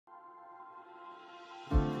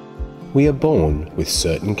We are born with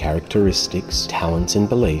certain characteristics, talents and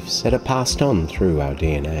beliefs that are passed on through our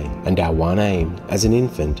DNA, and our one aim as an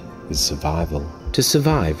infant is survival. To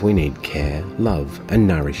survive, we need care, love and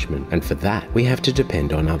nourishment, and for that we have to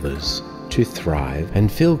depend on others. To thrive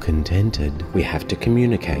and feel contented, we have to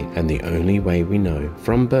communicate, and the only way we know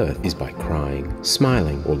from birth is by crying,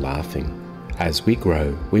 smiling or laughing. As we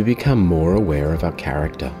grow, we become more aware of our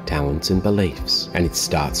character, talents and beliefs, and it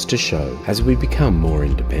starts to show as we become more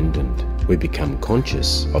independent. We become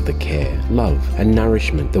conscious of the care, love and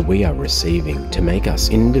nourishment that we are receiving to make us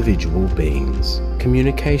individual beings.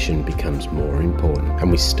 Communication becomes more important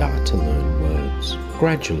and we start to learn words.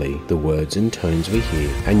 Gradually, the words and tones we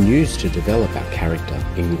hear and use to develop our character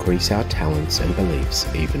increase our talents and beliefs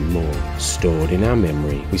even more. Stored in our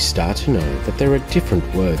memory, we start to know that there are different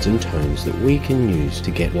words and tones that we can use to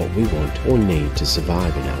get what we want or need to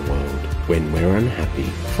survive in our world. When we're unhappy,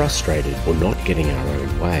 frustrated, or not getting our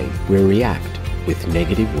own way, we react with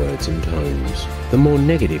negative words and tones. The more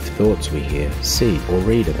negative thoughts we hear, see, or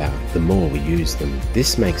read about, the more we use them.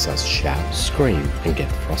 This makes us shout, scream, and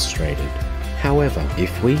get frustrated. However,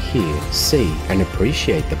 if we hear, see, and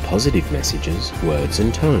appreciate the positive messages, words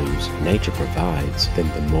and tones nature provides, then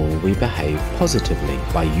the more we behave positively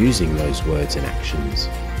by using those words and actions.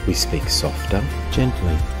 We speak softer,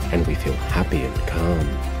 gently, and we feel happy and calm.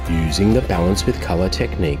 Using the balance with color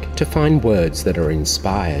technique to find words that are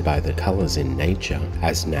inspired by the colors in nature.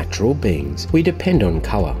 As natural beings, we depend on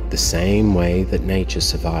color the same way that nature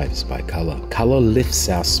survives by color. Color lifts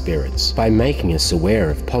our spirits by making us aware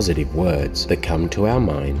of positive words that come to our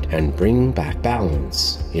mind and bring back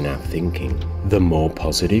balance in our thinking. The more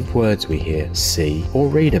positive words we hear, see, or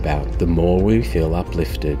read about, the more we feel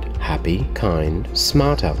uplifted, happy, kind,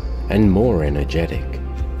 smarter, and more energetic.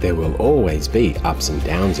 There will always be ups and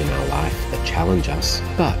downs in our life that challenge us,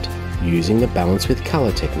 but using the balance with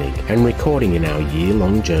color technique and recording in our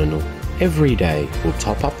year-long journal, every day we'll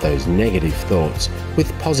top up those negative thoughts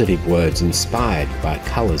with positive words inspired by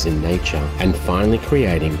colors in nature, and finally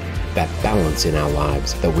creating that balance in our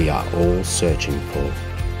lives that we are all searching for.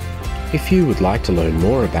 If you would like to learn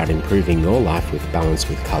more about improving your life with balance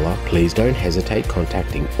with color, please don't hesitate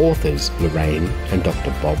contacting authors Lorraine and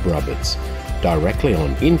Dr. Bob Roberts directly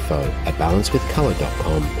on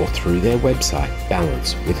info@balancewithcolor.com or through their website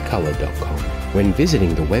balancewithcolor.com. When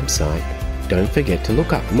visiting the website, don't forget to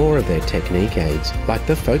look up more of their technique aids like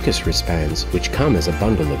the focus wristbands, which come as a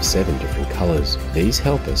bundle of 7 different colors. These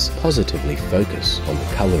help us positively focus on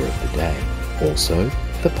the color of the day. Also,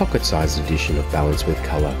 the pocket-sized edition of Balance with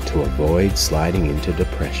Color to avoid sliding into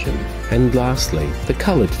depression. And lastly, the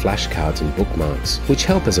colored flashcards and bookmarks, which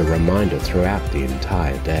help as a reminder throughout the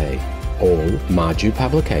entire day. All Marju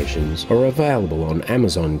publications are available on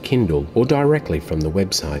Amazon Kindle or directly from the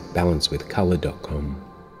website balancewithcolor.com.